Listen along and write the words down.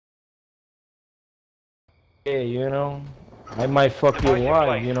Yeah, you know. I might fuck your Device in wife.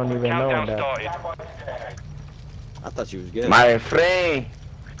 place. You don't even know Countdown that. started. I thought she was gay. My friend.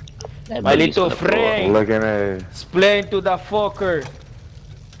 That My boogie's little finna pull up. friend. Looking at Explain to the fucker.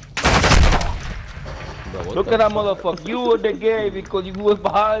 Bro, what Look the at that fuck? motherfucker. You were the gay because you was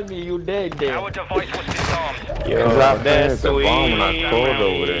behind me. You dead there. Our device was disarmed. cause Yo, I that's planted the bomb and I sweet. crawled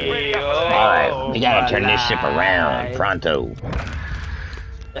over there. Ready up for the next Alright, one. Oh, we gotta my turn this ship around. life. Pronto.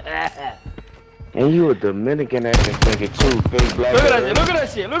 And you a Dominican acting nigga too, big black Look at that girl. shit, look at that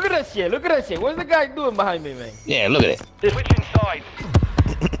shit, look at that shit, look at that shit. What's the guy doing behind me, man? Yeah, look at it. Switching sides.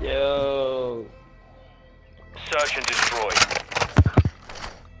 Yo. Search and destroy.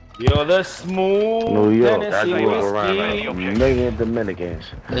 Yo, that's smooth. New York, I Tennessee grew up around whiskey. a million Dominicans.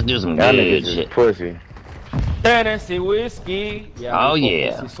 Let's do some Y'all good niggas is shit. pussy. Tennessee whiskey. Yeah, Oh, we fuck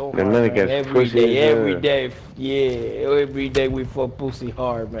yeah. pussy so hard, Dominicans man. Every pussy day, as every hell. day. Yeah, every day we fuck pussy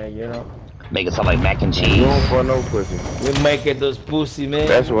hard, man, you know. Make it sound like mac and You cheese. don't fuck no pussy. We make it those pussy, man.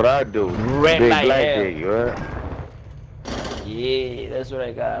 That's what I do. Red Big like black hell. dick, you heard? Yeah, that's what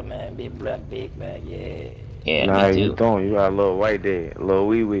I got, man. Big black dick, man, yeah. Yeah, Nah, me you too. don't. You got a little white dick, a little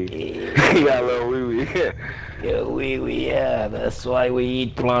wee wee. Yeah. You got a little wee wee. Yeah, yeah, that's why we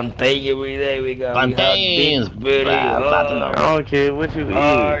eat plantain every day. We got Plantains, we got bruh, platinum. I don't care what you eat.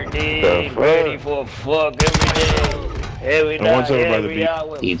 hard The dick, fuck? ready for fuck every day. Every And what's night, up, brother every B?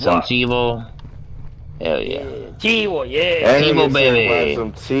 hour. Eat some fuck. chivo. Hell yeah. Yeah, Chivo, yeah. That Chivo, nigga said baby. buy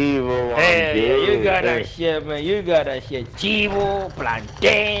some Chivo. I'm Hell yeah, you good. got that shit, man. You got that shit. Chivo,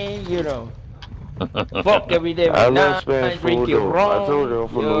 plantain, you know. Fuck every day. I every love night, Spanish drink food it though. wrong. I told you I'm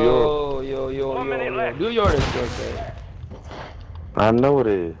from New York. Yo. 1 minute left. New York is good, man. I know it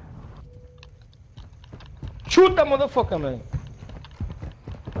is. Shoot that motherfucker, man.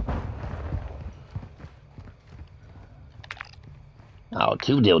 Oh,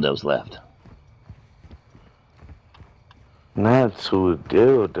 2 dildos left. Not too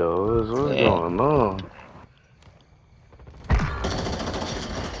dildos. What's Yeah. going on?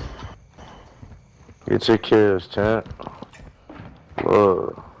 Get your kills, champ.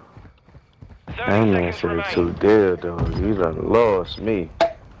 Look, that 30 man seconds said two remain. dildos. You done lost me.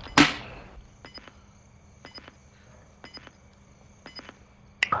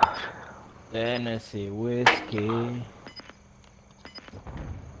 Tennessee whiskey.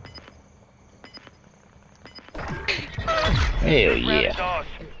 Hell Round yeah. is ours.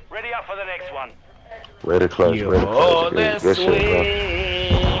 Ready up for the next one. Ready close, Yo, ready close. that's Good shit,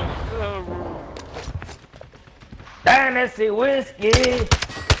 sweet. Tennessee whiskey.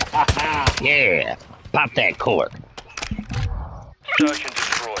 Yeah. Pop that cork. Search and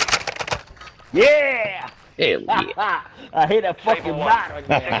destroy. Yeah. Hell yeah. I hit a Saber fucking 1. bottle.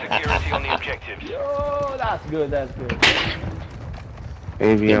 Protect security on the objectives. Yo, that's good, that's good.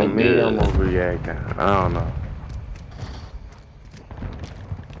 Maybe I'm Feeling good. overreacting. I don't know.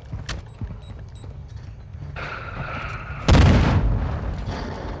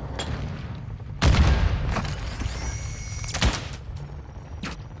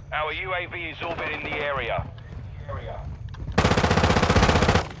 Our UAV is orbiting the area.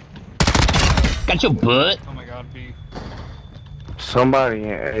 Got your butt. Oh my god, B. Somebody in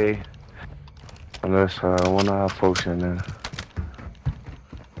A. Unless one of our folks in there.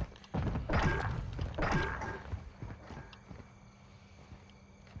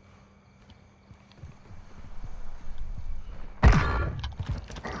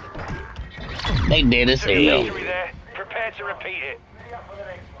 They did as Took a hell. victory there. Prepare to repeat it.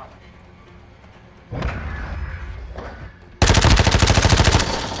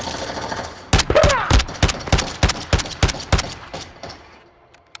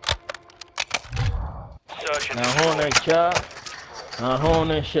 Search and Now hold that destroy. shot. Now hold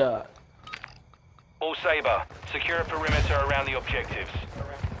that shot. All Saber, secure a perimeter around the objectives.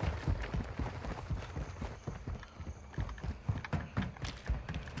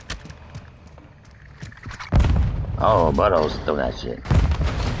 Oh, Butto's doing that shit.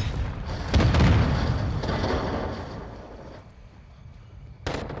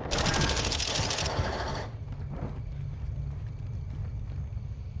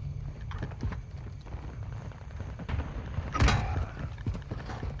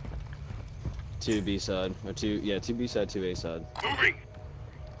 Two B side. Or two, yeah, two B side, two A side. Moving.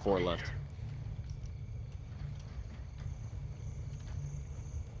 4 left.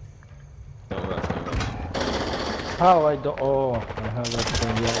 Don't rush, don't rush. How I don't. Oh, I have that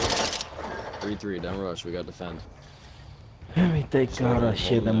thing. Yeah. 3-3, don't rush, we got defend. Let me take out that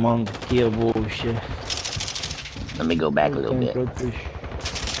shit. The monkey kill bullshit. Let me go back a little bit.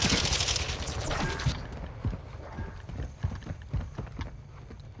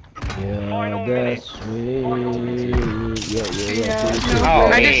 Final that's sweet. Yeah. Oh,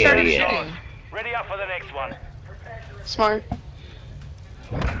 I just started yeah. shooting. Ready up for the next one. Smart.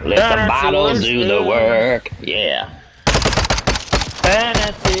 Let the bottle do the work. Yeah.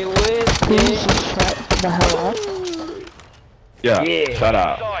 Fantasy whiskey. Please just shut the hell up. Yeah. Yeah. Shut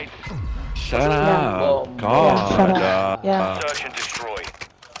up. Side. Shut Yeah. up. God. Shut up. Yeah. Search and destroy.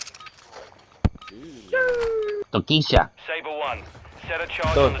 Tokischa. Saber 1. Set a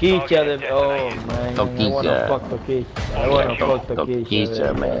charge on the Tokischa, target and oh detonate it. man, I Tokischa. wanna fuck Tokischa. I wanna fuck Tokischa, Tokischa,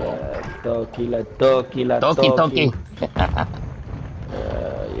 man. Toki. Toki.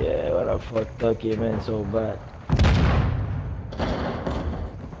 Yeah, I wanna fuck Toki, man, so bad.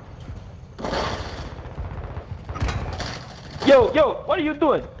 Yo, what are you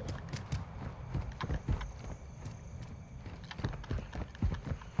doing?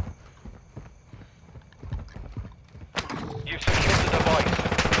 You've secured the device.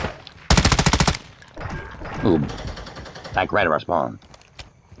 Ooh. Back right of our spawn.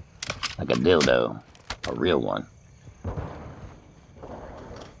 Like a dildo. A real one.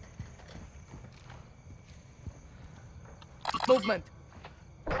 Movement.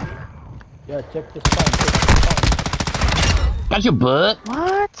 Yeah, check the spawn. Got your butt?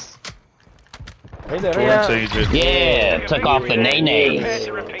 What? Right there, Yeah. So you just Yeah. Took off the nay-nay. Prepare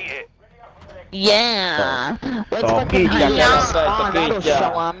to repeat it. Yeah. Let's Oh, fucking Tokischa, hide out. Tokischa. That'll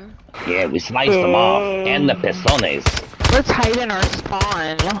show 'em. Yeah, we sliced them off. And the pezones. Let's hide in our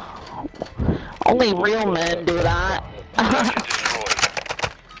spawn. Only real men do that. Search and destroy.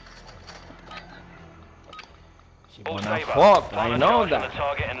 She All wanna Saber. fuck, Find I a know charge on the that.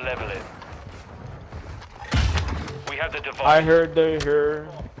 target and level it. We have the device. I heard they heard.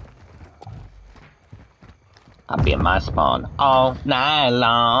 I'll be in my spawn all night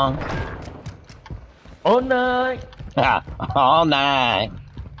long. All night, All night.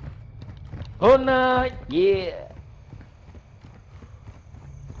 yeah.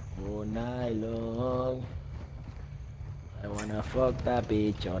 All night long. I wanna fuck that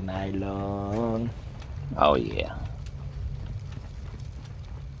bitch all night long. Oh, yeah.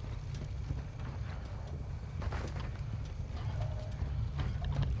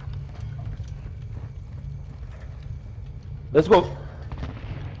 Let's go.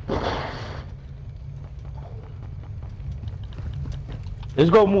 Let's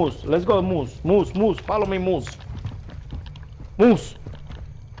go, Moose. Let's go, Moose. Moose. Follow me, Moose. Moose.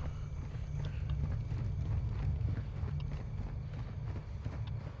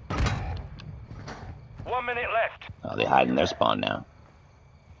 One minute left. Oh, they hide in their spawn now.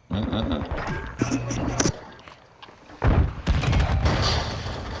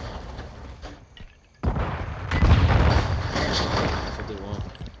 That's what they want.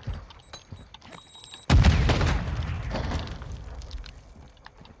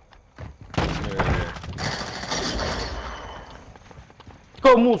 They're right here.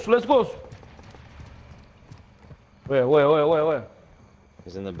 Go, Moose. Let's go. Where?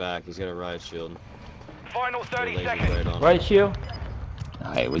 He's in the back. He's got a riot shield. Final 30 Laser seconds. right on him. Right here.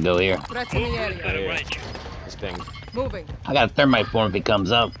 Alright, we go here. Threats in the area. Right here. He's pinged. Moving. I got a thermite for him if he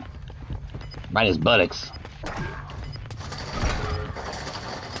comes up. Right in his buttocks.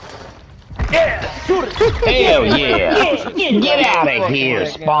 Yeah, shoot it. Hell yeah! Get out of here,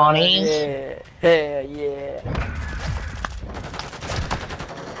 spawnies! Yeah.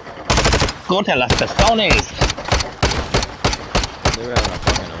 Go to las pezones! They were having a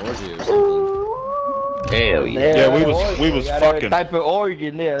fucking orgy or something. Hell yeah. Yeah, we was Got fucking. every type of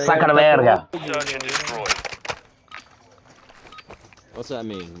origin there. Saca la verga. Search and destroy. What's that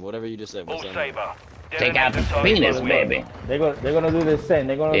mean? Whatever you just said. All What's that mean? Saber. Take out the Detonate target penis, with baby. They're gonna do the same.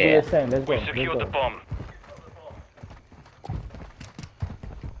 They're gonna Yeah. do the same. Let's go. We secured the bomb.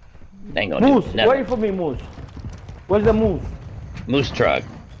 They ain't gonna Moose, do nothing. wait for me, Moose. Where's the Moose? Moose truck.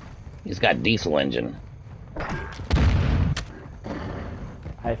 He's got diesel engine.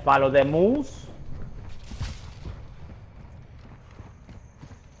 I follow the Moose.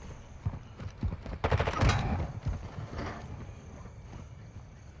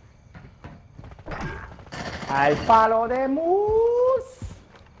 I follow the Moose.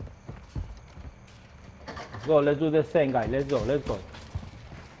 Let's go. Let's do the same, guy. Let's go.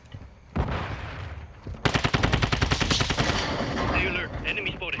 Stay alert.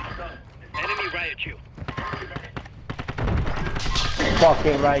 Enemy spotted. Enemy riot shield.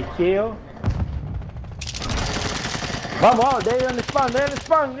 Fucking right here. Vamos, they're in the spawn.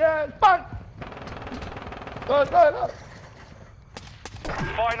 Yeah, spawn. Go.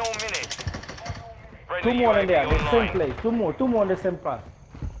 Final minute. Friendly Two more in there, UAV the same online. place. Two more in the same place.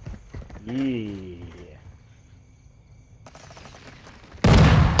 Yeah.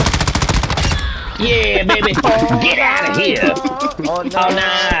 Yeah, baby. Get out of here. All All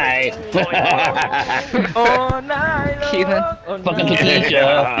night. All night Heathen. long. All Fucking night.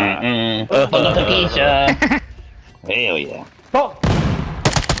 Tokischa. Fucking Tokischa. Hell yeah. Fuck.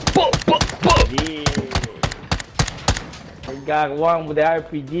 Yeah. We got one with the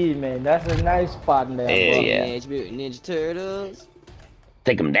RPG, man. That's a nice spot there. Hell bro. yeah. Teenage Mutant Ninja Turtles.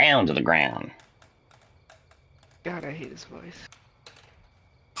 Take him down to the ground. God, I hate his voice.